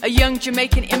 A young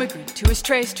Jamaican immigrant who was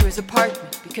traced to his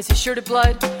apartment because his shirt of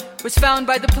blood was found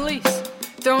by the police,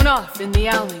 thrown off in the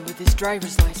alley with his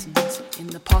driver's license in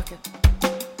the pocket.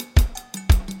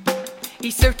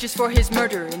 He searches for his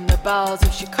murderer in the bowels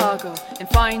of Chicago and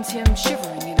finds him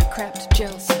shivering in a cramped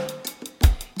jail cell.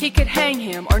 He could hang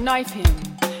him or knife him,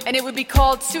 and it would be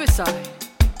called suicide,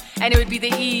 and it would be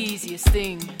the easiest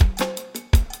thing.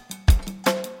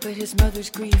 But his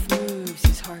mother's grief moves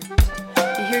his heart.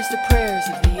 He hears the prayers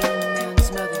of the young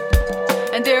man's mother,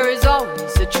 and there is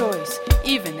always a choice,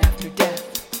 even after death.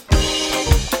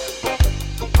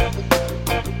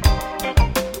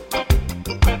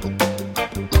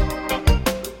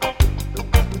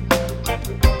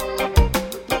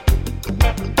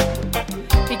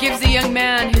 He gives the young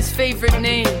man his favorite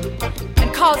name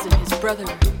and calls him his brother.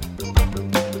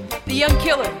 The young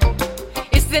killer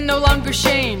is then no longer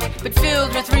shamed, but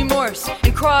filled with remorse,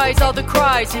 and cries all the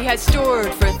cries he has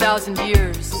stored for 1,000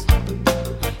 years.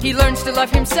 He learns to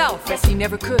love himself as he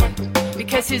never could,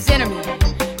 because his enemy,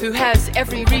 who has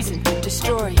every reason to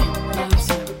destroy him, loves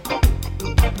him.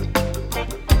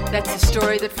 That's a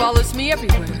story that follows me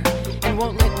everywhere and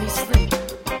won't let me sleep.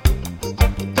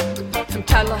 From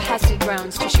Tallahassee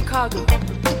grounds to Chicago,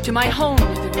 to my home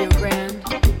near the Rio Grande.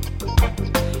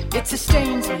 It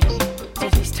sustains me through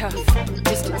these tough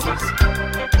distances.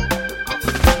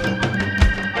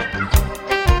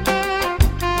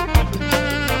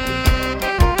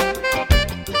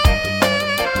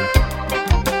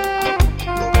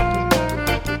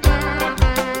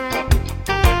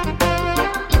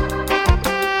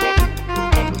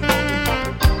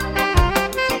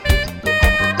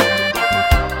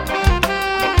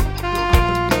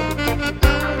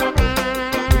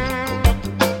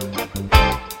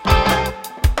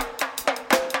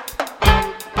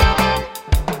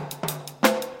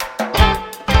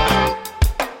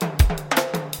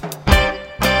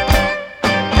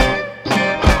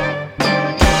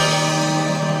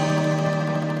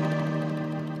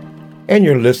 And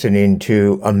you're listening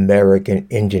to American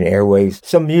Indian Airways.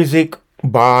 Some music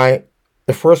by,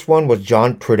 the first one was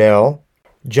John Prudell,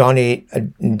 Johnny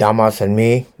Damas and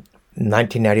Me,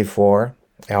 1994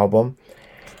 album.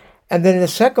 And then the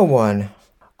second one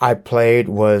I played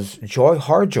was Joy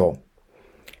Harjo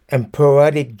and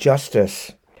Poetic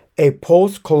Justice, a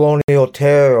post-colonial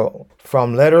tale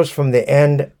from letters from the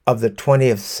end of the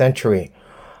 20th century.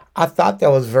 I thought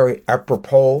that was very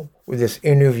apropos with this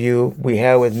interview we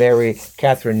had with Mary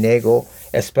Catherine Nagle,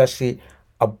 especially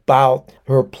about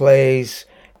her plays.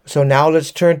 So now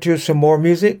let's turn to some more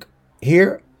music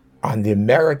here on the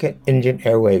American Indian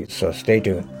Airways. So stay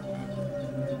tuned.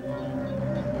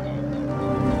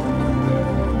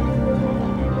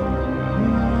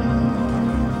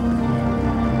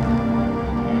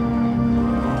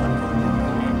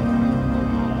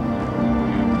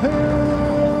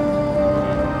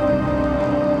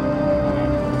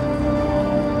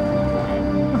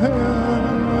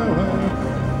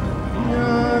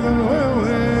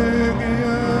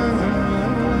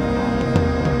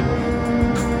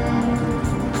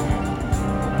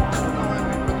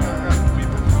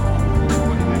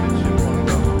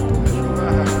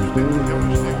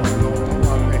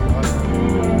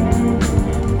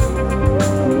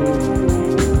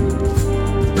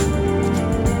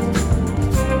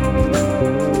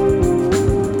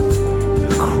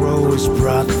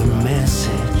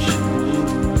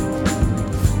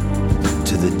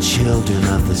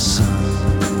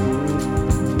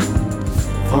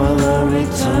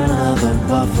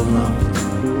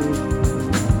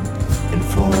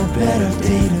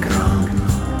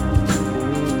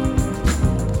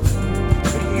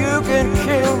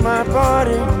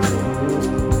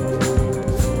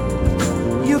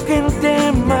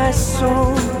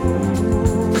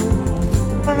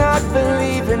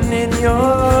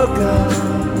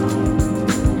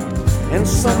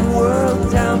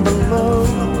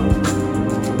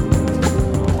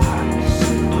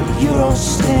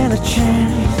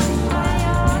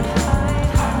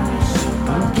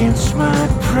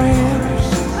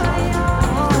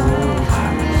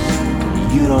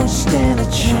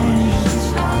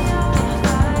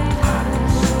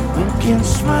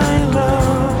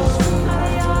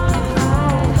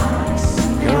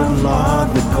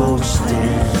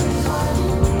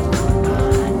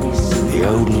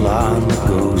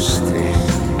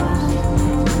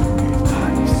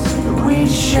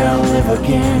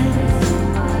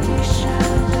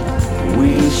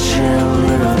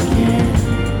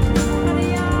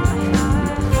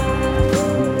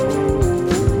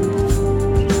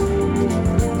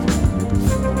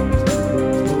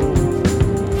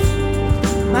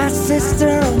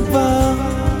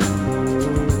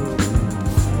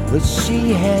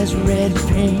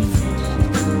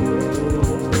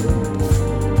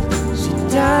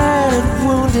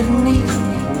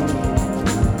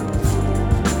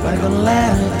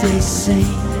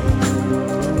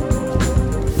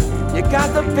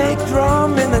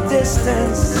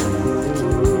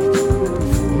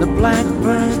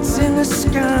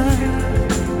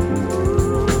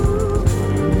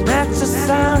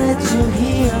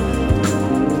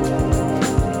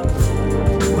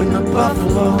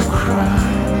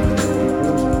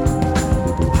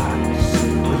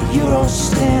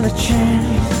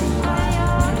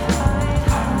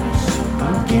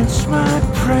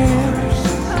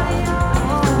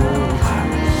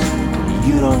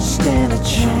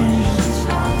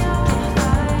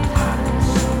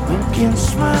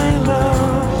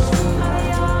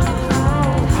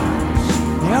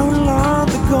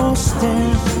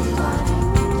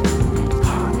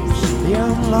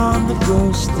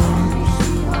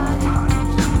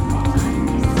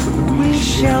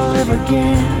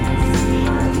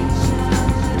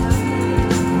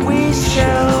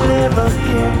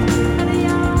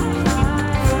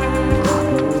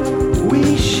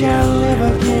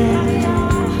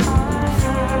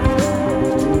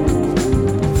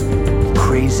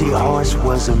 Crazy Horse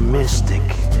was a mystic,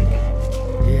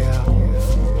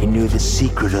 the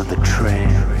secret of the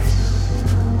trance.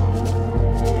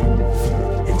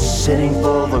 In Sitting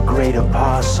Bull, the great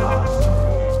apostle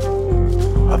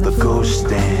of the ghost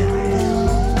dance.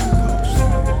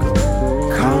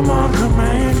 Come on,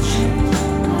 Comanche.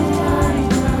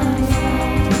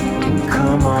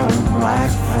 Come on,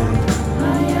 Blackfoot.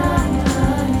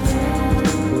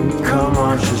 Come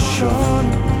on,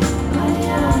 Shoshone.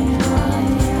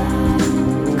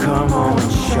 Come on,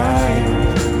 Shire.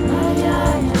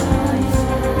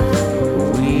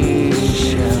 We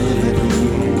shall live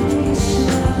again.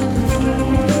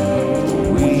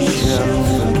 We shall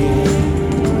live again.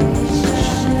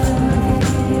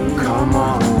 Come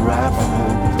on, Arapaho.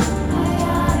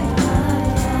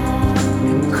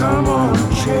 Come on,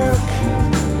 Cherokee.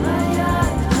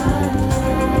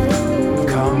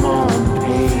 Come on,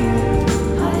 Payne.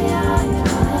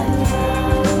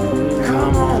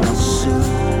 Come on, Sioux.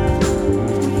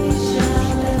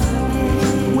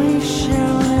 We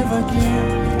shall live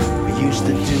again. We used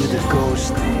to do the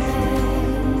ghost thing.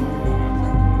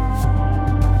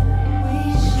 We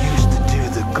used to do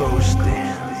the ghost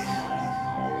dance.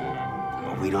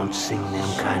 But we don't sing them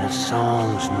kind of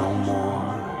songs no more.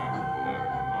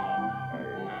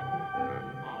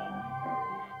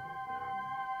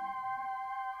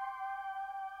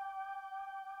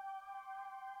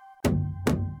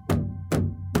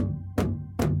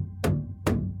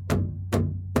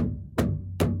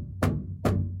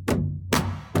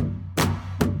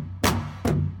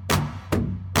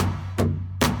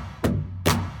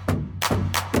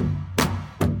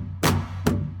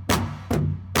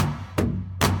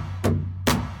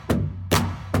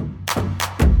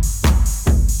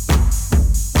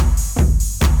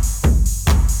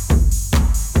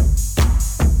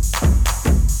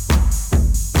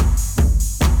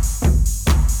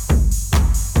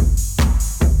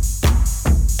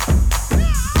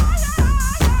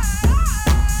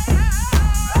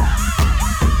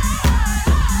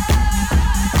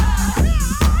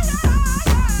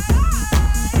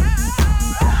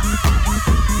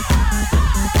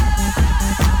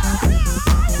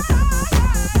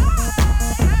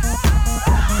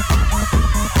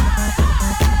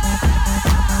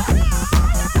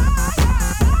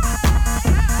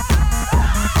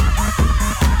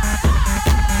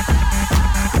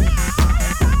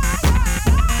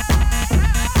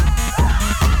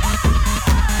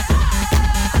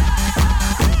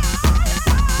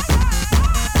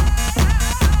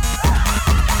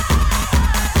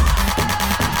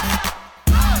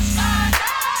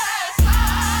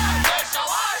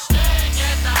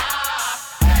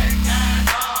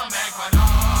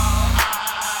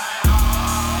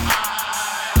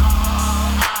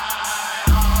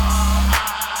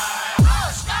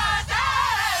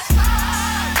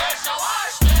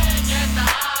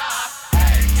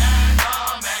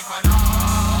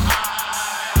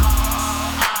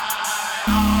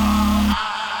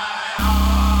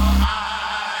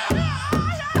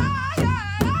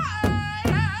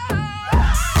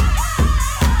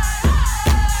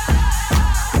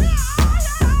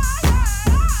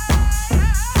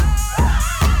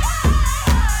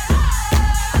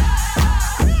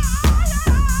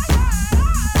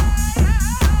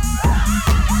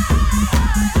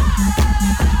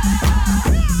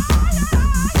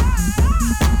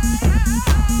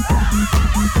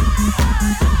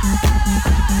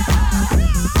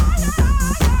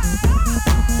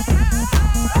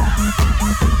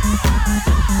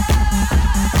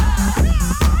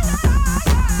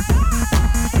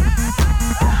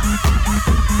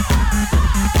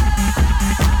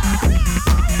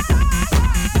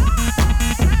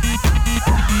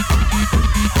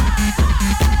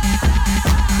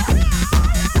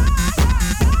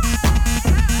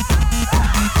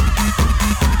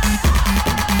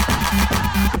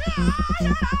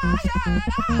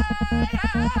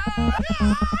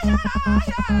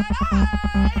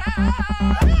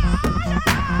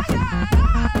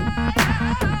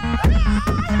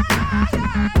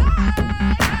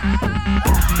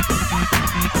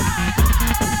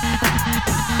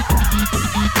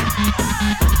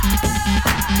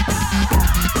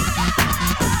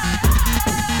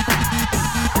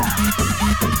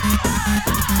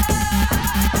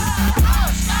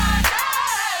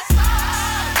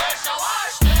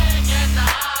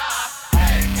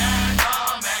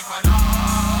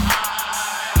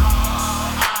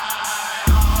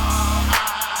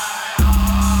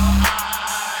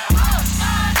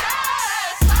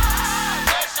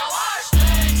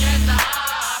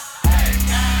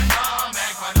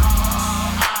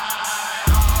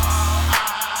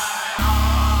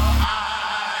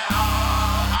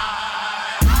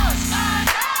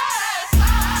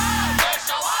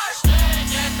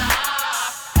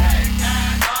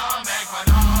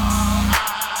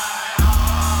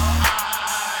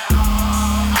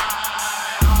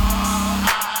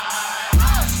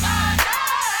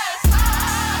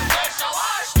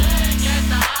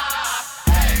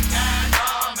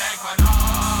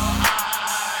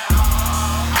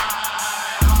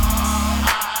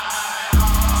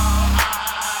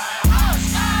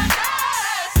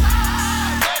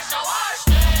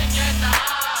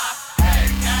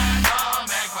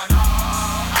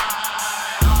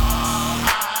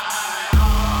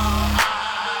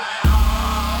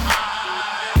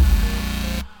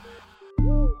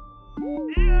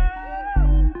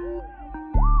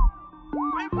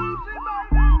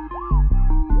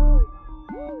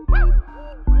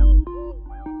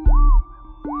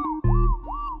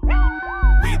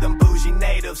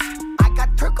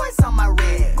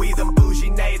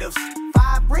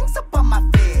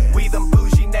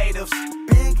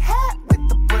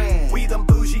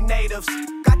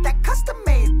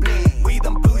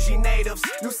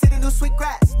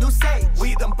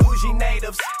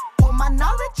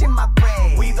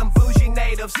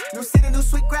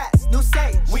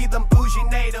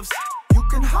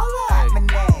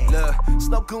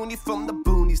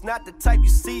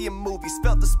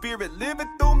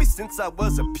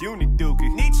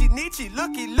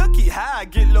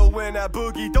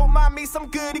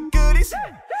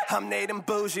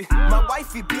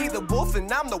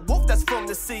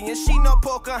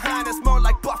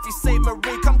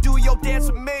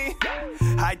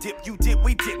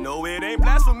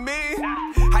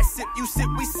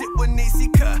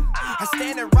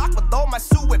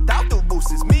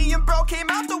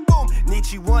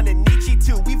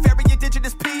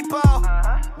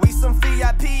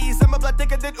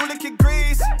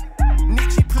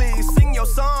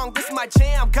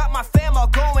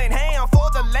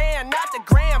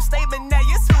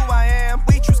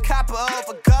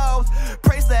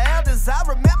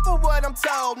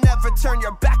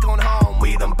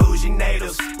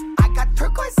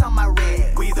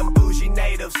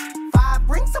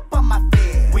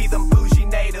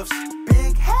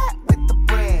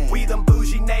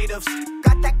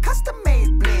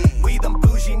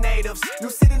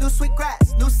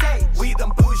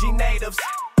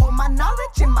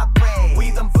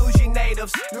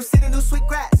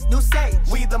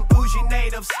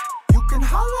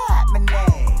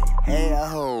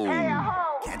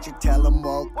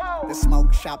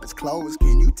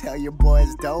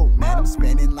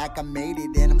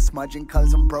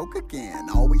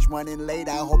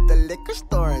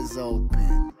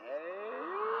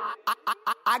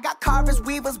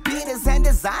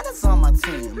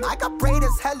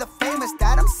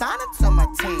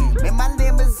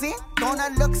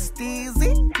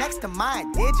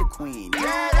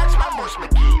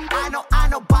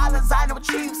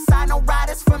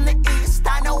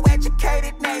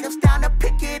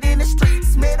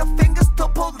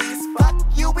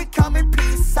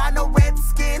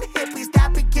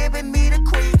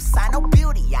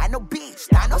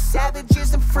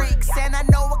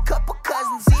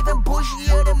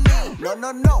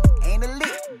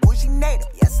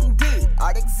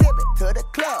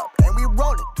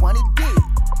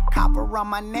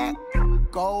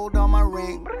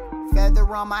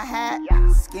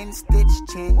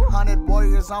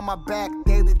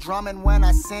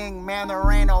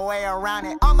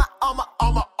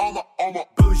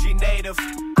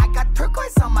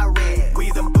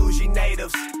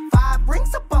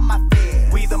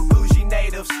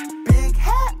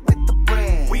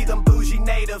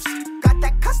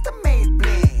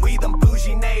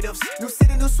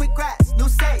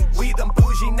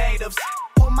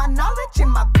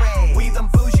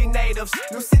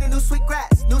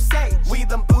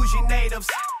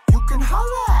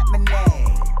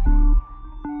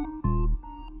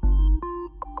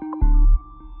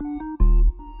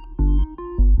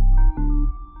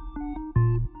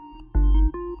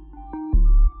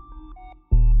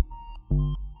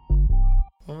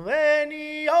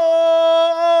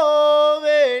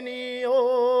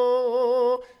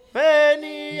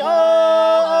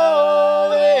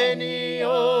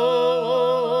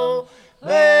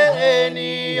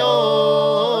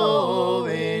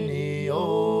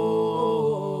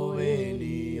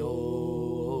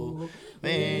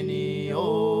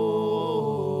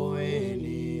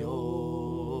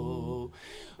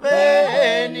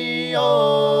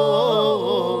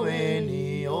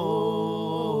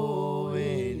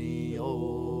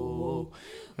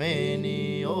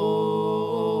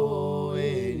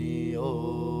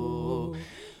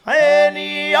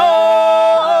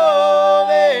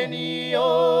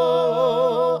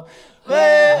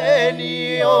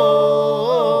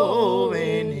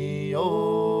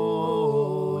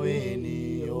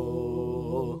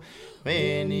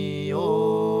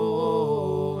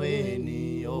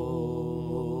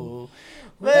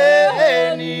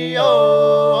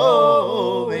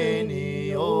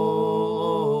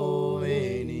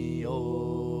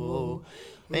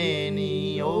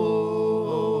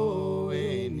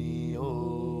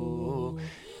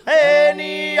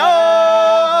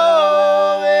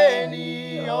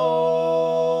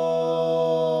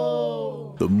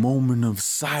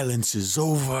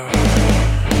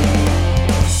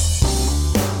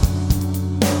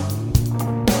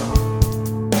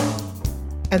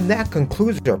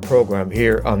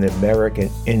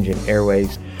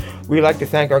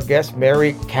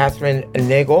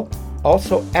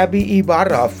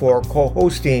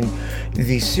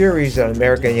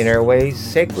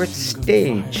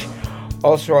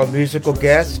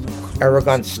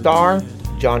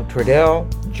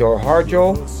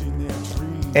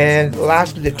 And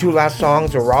lastly, the two last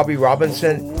songs are Robbie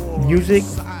Robinson, Music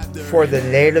for the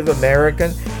Native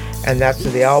American, and that's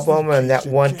the album, and that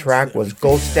one track was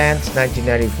Ghost Dance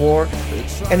 1994.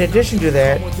 In addition to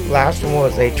that, last one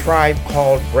was A Tribe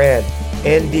Called Red,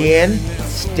 Indian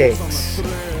Sticks,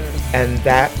 and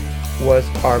that was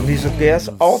our music guest.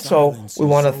 Also, we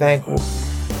want to thank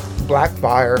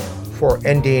Blackfire for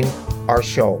ending our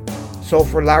show. So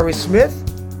for Larry Smith,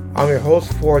 I'm your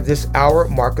host for this hour,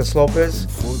 Marcus Lopez.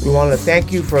 We want to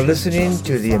thank you for listening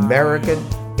to the American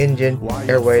Indian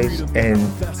Airways, and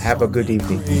have a good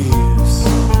evening.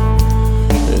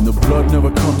 And the blood never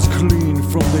comes clean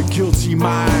from the guilty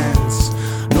minds,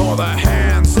 nor the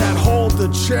hands that hold the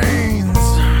chains.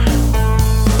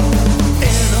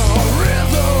 In a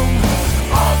rhythm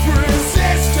of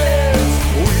resistance,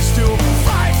 we still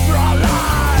fight for our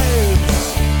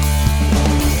lives.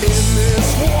 In this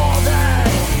war that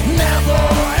never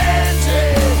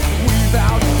ended, we've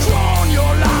outgrown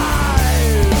your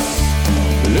lives.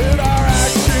 Let our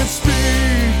actions speak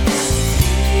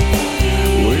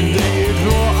when they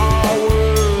ignore our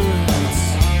words.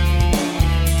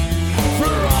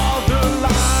 For all the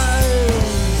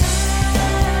lies,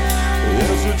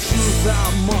 there's a truth that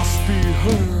must be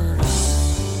heard.